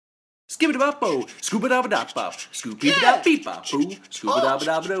skibba-da-bop-bo, scuba-da-ba-da-bop, scoop-beep-a-da-beep-bop-boo,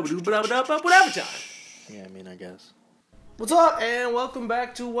 scuba-da-ba-da-ba-da-ba-da-ba-da-ba, whatever time. Yeah, I mean, I guess. What's up? And welcome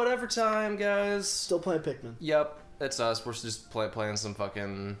back to whatever time, guys. Still playing Pikmin. Yep, it's us. We're just playing some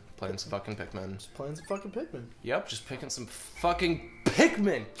fucking Pikmin. Just playing some fucking Pikmin. Yep, just picking some fucking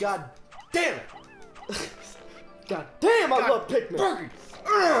Pikmin. God damn it! God damn, I love Pikmin.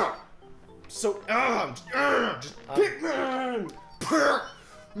 So, just Pikmin.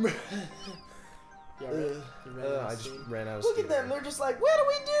 I just ran out of Look steam. at them. They're just like, what do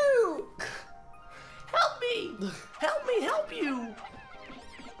we do? Help me! Help me! Help you!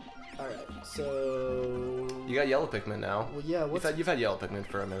 All right, so You got yellow Pikmin now. well, yeah. You've had yellow Pikmin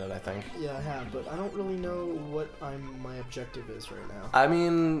for a minute, I think. Yeah, I have, but I don't really know what my objective is right now. I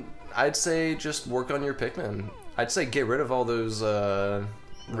mean, I'd say just work on your Pikmin. I'd say get rid of all those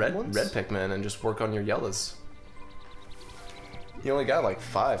red ones? Pikmin and just work on your yellows. You only got like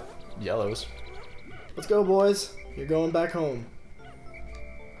 5 yellows. Let's go, boys. You're going back home.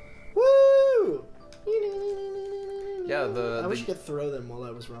 Woo! Yeah, I wish you could throw them while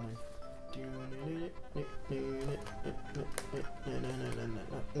I was running.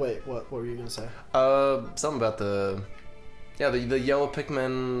 Wait, what were you gonna say? Something about the yellow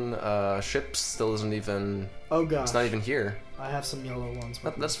Pikmin ship still isn't even. Oh gosh, It's not even here. I have some yellow ones.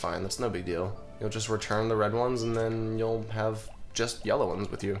 That's fine. That's no big deal. You'll just return the red ones, and then you'll have just yellow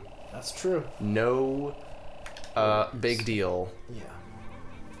ones with you. That's true. No, big deal. Yeah.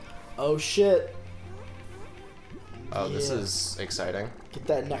 Oh shit. Oh, this Yeah. is exciting. Get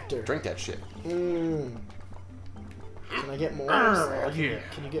that nectar. Drink that shit. Mmm. Can I get more? Can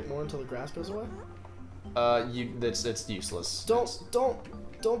you get more until the grass goes away? It's useless. Don't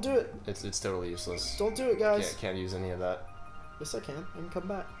do it. It's totally useless. Don't do it, guys. Can't use any of that. Yes, I can. I can come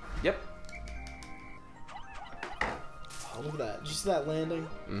back. Yep. Oh, look at that. Did you see that landing?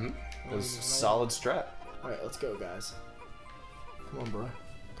 Mm-hmm. It was Right. solid strat. Alright, let's go, guys. Come on, bro.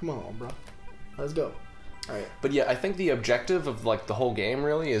 Come on, bro. Let's go. Alright. But yeah, I think the objective of like the whole game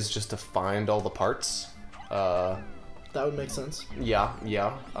really is just to find all the parts. That would make sense. Yeah.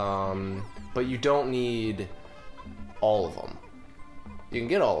 But you don't need all of them. You can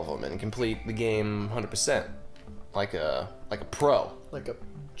get all of them and complete the game 100%, like a pro. Like a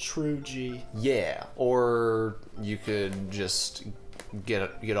true G. Yeah. Or you could just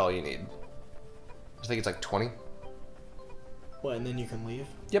get all you need. I think it's like 20. What, and then you can leave?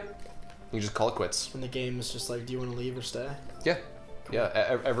 Yep. You just call it quits. And the game is just like, do you want to leave or stay? Yeah. Yeah.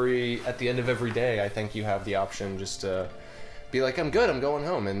 At the end of every day, I think you have the option just to be like, I'm good, I'm going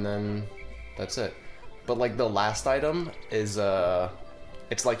home, and then that's it. But like the last item is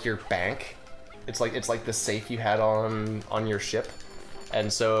it's like your bank. It's like the safe you had on your ship,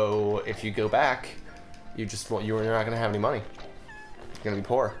 and so if you go back, you're not gonna have any money. You're gonna be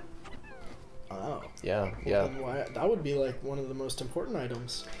poor. Oh. Yeah. Then why, that would be like one of the most important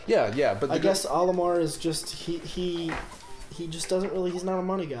items. Yeah. But I guess Olimar is just he just doesn't really. He's not a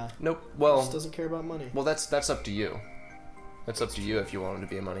money guy. Nope. He Well, just doesn't care about money. well, that's up to you. That's up to you if you want him to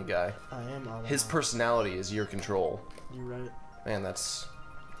be a money guy. I am Olimar. His personality is your control. You're right. Man, that's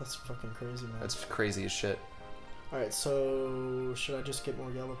fucking crazy, man. that's crazy as shit. Alright, so should I just get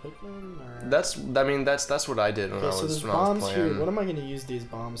more yellow Pikmin? Or... That's what I did when Okay, I so was there's when I was bombs playing. here. What am I going to use these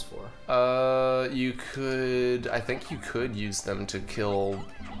bombs for? I think you could use them to kill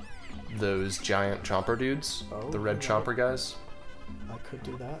those giant chomper dudes, Oh, the red right. chomper guys. I could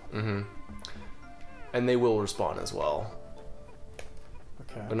do that. Mm-hmm. And they will respawn as well.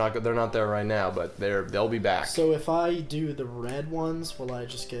 Okay. They're not there right now, but they'll be back. So if I do the red ones, will I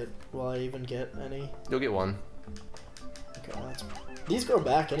even get any? You'll get one. Okay, these go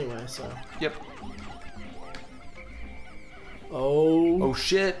back anyway, so. Yep. Oh. Oh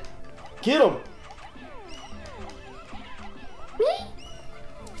shit. Get him!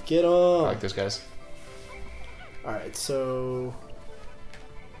 Get him! I like those guys. Alright, so.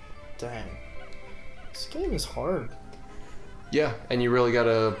 Dang. This game is hard. Yeah, and you really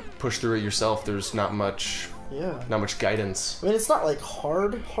gotta push through it yourself. There's not much guidance. I mean, it's not like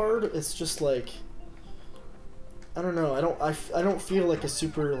hard. It's just like, I don't know. I don't feel like a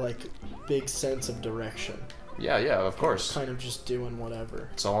super like big sense of direction. Yeah, of course. Kind of just doing whatever.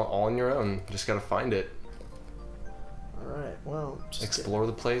 It's all on your own. Just gotta find it. All right. Well, just Explore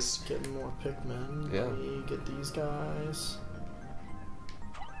the place. getting more Pikmin. Yeah. Let me get these guys.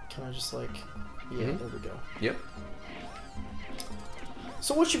 Can I just like? Yeah. Mhm. There we go. Yep.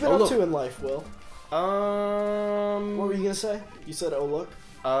 So what you been up to in life, Will? What were you gonna say? You said, "Oh look."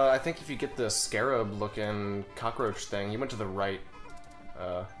 I think if you get the scarab-looking cockroach thing, you went to the right.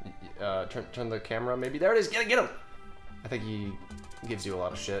 Turn the camera, maybe. There it is. Get him. I think he gives you a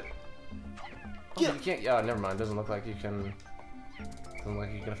lot of shit. Oh, you can't. Yeah, never mind. Doesn't look like you can. Doesn't look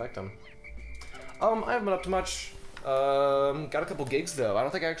like you can affect them. I haven't been up to much. Got a couple gigs though. I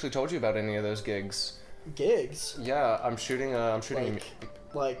don't think I actually told you about any of those gigs. Gigs? Yeah, I'm shooting.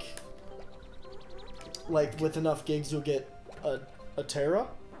 Like with enough gigs you'll get a Terra?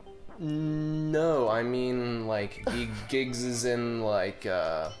 No, I mean like gigs is in like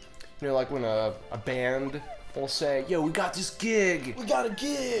like when a band will say, "Yo, we got this gig. We got a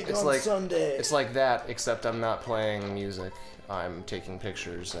gig on Sunday." It's like that, except I'm not playing music. I'm taking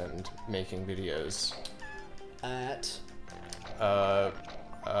pictures and making videos. At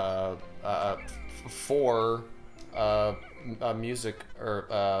for a music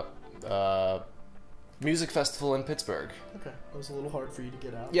music festival in Pittsburgh. Okay, that was a little hard for you to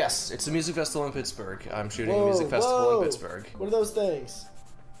get out. Yes, it's a music festival in Pittsburgh. I'm shooting a music festival in Pittsburgh. What are those things?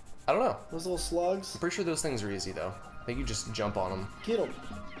 I don't know. Those little slugs? I'm pretty sure those things are easy though. I think you just jump on them. Get them.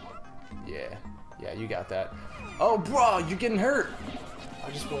 Yeah, you got that. Oh, bro, you're getting hurt. I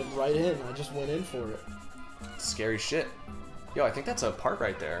just went right in. I just went in for it. Scary shit. Yo, I think that's a part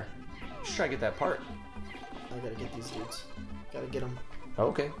right there. Just try to get that part. I gotta get these dudes. Gotta get them.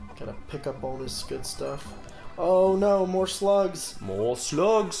 Okay. Gotta pick up all this good stuff. Oh no, more slugs. More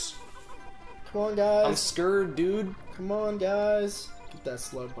slugs. Come on, guys. I'm scared, dude. Come on, guys. Get that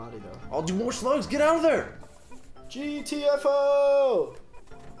slug body, though. I'll do more slugs. Get out of there. GTFO!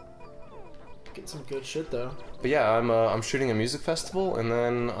 Get some good shit, though. But yeah, I'm shooting a music festival, and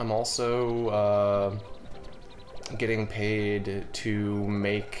then I'm also getting paid to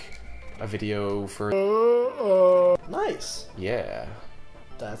make a video for. Nice. Yeah.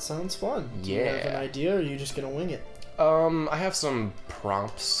 That sounds fun. Do you have an idea, or are you just gonna wing it? I have some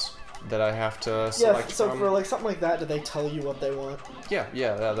prompts that I have to select so from. for like something like that, do they tell you what they want? Yeah,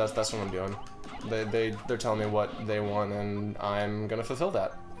 that's what I'm doing. They're telling me what they want, and I'm gonna fulfill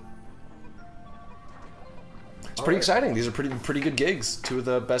that. It's pretty exciting. These are pretty good gigs. Two of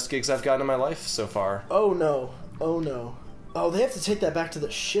the best gigs I've gotten in my life so far. Oh no! Oh no! Oh, they have to take that back to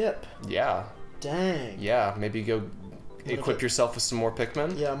the ship. Yeah. Dang. Yeah, maybe go equip yourself with some more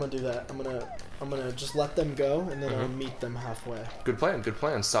Pikmin. Yeah, I'm gonna do that. I'm gonna just let them go, and then I'll meet them halfway. Good plan. Good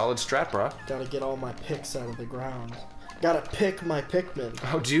plan. Solid strat, brah. Gotta get all my picks out of the ground. Gotta pick my Pikmin.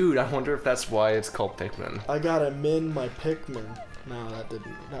 Oh, dude, I wonder if that's why it's called Pikmin. I gotta min my Pikmin. No,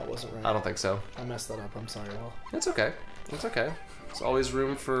 that wasn't right. I don't think so. I messed that up. I'm sorry, Will. It's okay. It's okay. There's always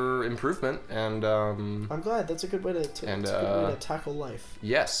room for improvement, and I'm glad. That's a good way to tackle life.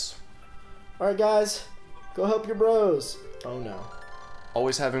 Yes. All right, guys, go help your bros. Oh no.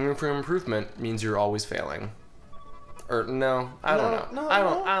 Always having room for improvement means you're always failing. Or no, I don't know. I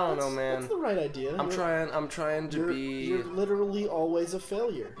don't know, man. That's the right idea. I'm trying to be. You're literally always a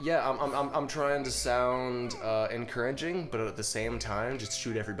failure. Yeah, I'm trying to sound encouraging, but at the same time, just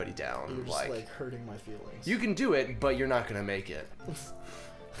shoot everybody down. You're just like hurting my feelings. You can do it, but you're not gonna make it.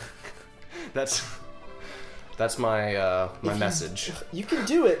 That's my my message. You can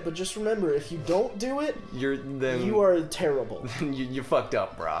do it, but just remember, if you don't do it, you are terrible. you fucked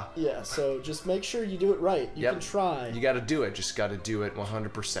up, brah. Yeah, so just make sure you do it right. You can try. You gotta do it. Just gotta do it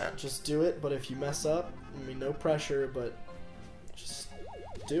 100%. Just do it, but if you mess up, I mean, no pressure, but just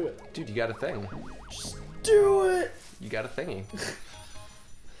do it. Dude, you got a thing. Just do it! You got a thingy.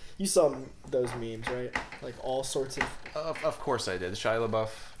 You saw those memes, right? Like all sorts Of course I did. Shia LaBeouf.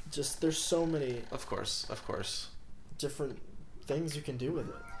 Just, there's so many... Of course. ...different things you can do with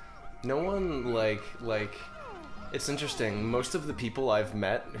it. No one, like... It's interesting. Most of the people I've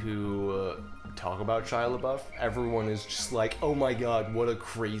met who talk about Shia LaBeouf, everyone is just like, oh my god, what a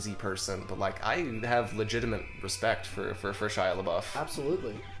crazy person. But, like, I have legitimate respect for Shia LaBeouf.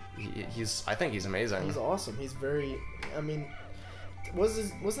 Absolutely. I think he's amazing. He's awesome. He's very... I mean...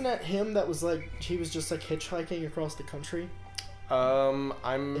 Wasn't that him that was, like... He was just, like, hitchhiking across the country?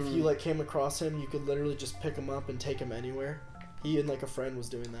 If you like came across him, you could literally just pick him up and take him anywhere. He and like a friend was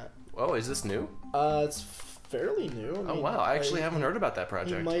doing that. Oh, is this new? It's fairly new. I mean, wow, I actually haven't heard about that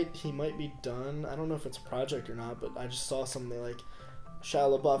project. He might be done. I don't know if it's a project or not, but I just saw something like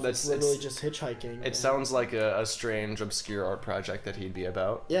Shia LaBeouf is literally just hitchhiking. It sounds like a strange, obscure art project that he'd be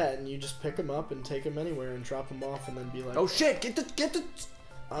about. Yeah, and you just pick him up and take him anywhere and drop him off and then be like, oh shit, get the.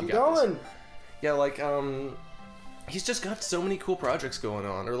 I'm going. This. Yeah, like he's just got so many cool projects going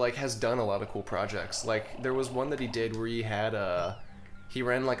on, or like has done a lot of cool projects. Like there was one that he did where he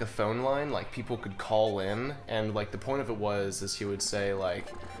ran like a phone line, like people could call in, and like the point of it was he would say like,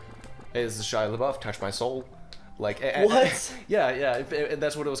 hey, this is Shia LaBeouf, touch my soul. Like what? Yeah,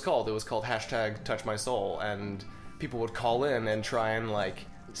 that's what it was called. It was called #TouchMySoul, and people would call in and try and like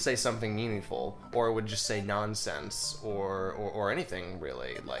say something meaningful, or it would just say nonsense or anything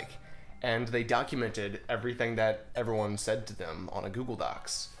really like. and they documented everything that everyone said to them on a Google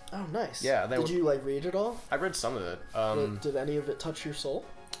Docs. Oh, nice. Yeah. Did you like read it all? I read some of it. Did any of it touch your soul?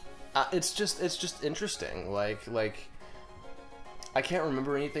 It's just interesting. Like I can't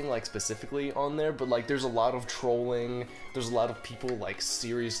remember anything like specifically on there, but like there's a lot of trolling. There's a lot of people like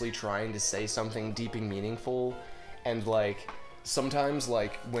seriously trying to say something deep and meaningful, and like sometimes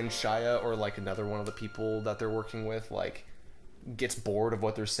like when Shia or like another one of the people that they're working with like gets bored of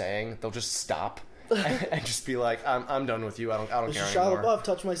what they're saying, they'll just stop and just be like, I'm done with you. I don't care anymore. Shia LaBeouf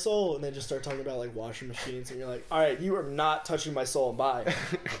touched my soul, and they just start talking about like washing machines, and you're like, all right, you are not touching my soul. Bye.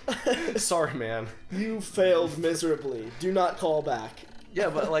 Sorry, man. You failed miserably. Do not call back. Yeah,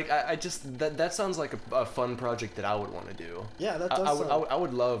 but like I just that sounds like a fun project that I would want to do. Yeah, that does. I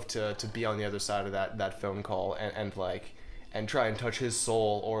would love to be on the other side of that phone call and like and try and touch his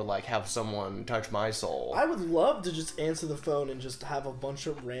soul, or like have someone touch my soul. I would love to just answer the phone and just have a bunch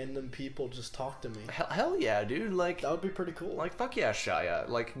of random people just talk to me. Hell yeah, dude! Like that would be pretty cool. Like fuck yeah, Shia!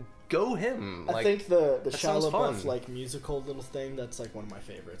 Like go him! I like, think the Shia LaBeouf fun. like musical little thing, that's like one of my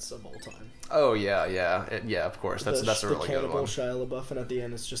favorites of all time. Oh yeah, yeah, of course. That's a really good one. The Shia LaBeouf, and at the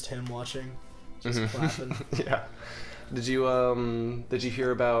end it's just him watching, just clapping. Yeah. Did you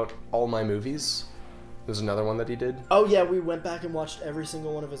hear about All My Movies? There's another one that he did. Oh yeah, we went back and watched every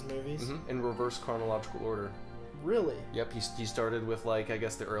single one of his movies. In reverse chronological order. Really? Yep, he started with like I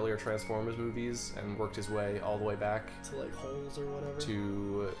guess the earlier Transformers movies and worked his way all the way back to like Holes or whatever.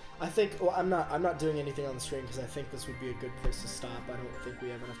 To I think I'm not doing anything on the stream because I think this would be a good place to stop. I don't think we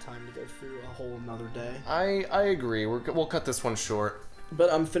have enough time to go through a whole another day. I agree. We'll cut this one short.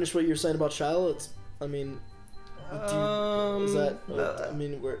 But I'm finished what you were saying about Shiloh. I mean, is that? I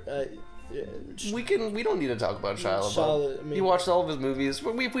mean, we're. We don't need to talk about Shia LaBeouf. I mean, you watched all of his movies.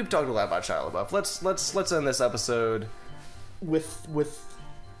 We've talked a lot about Shia LaBeouf. Let's end this episode with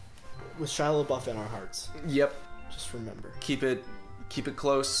Shia LaBeouf in our hearts. Yep. Just remember. Keep it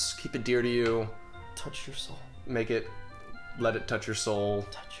close. Keep it dear to you. Touch your soul. Let it touch your soul.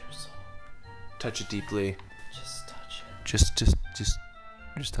 Touch your soul. Touch it deeply. Just touch it.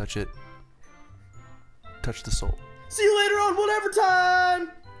 Just touch it. Touch the soul. See you later on whatever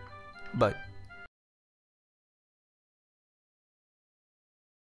time. Bye.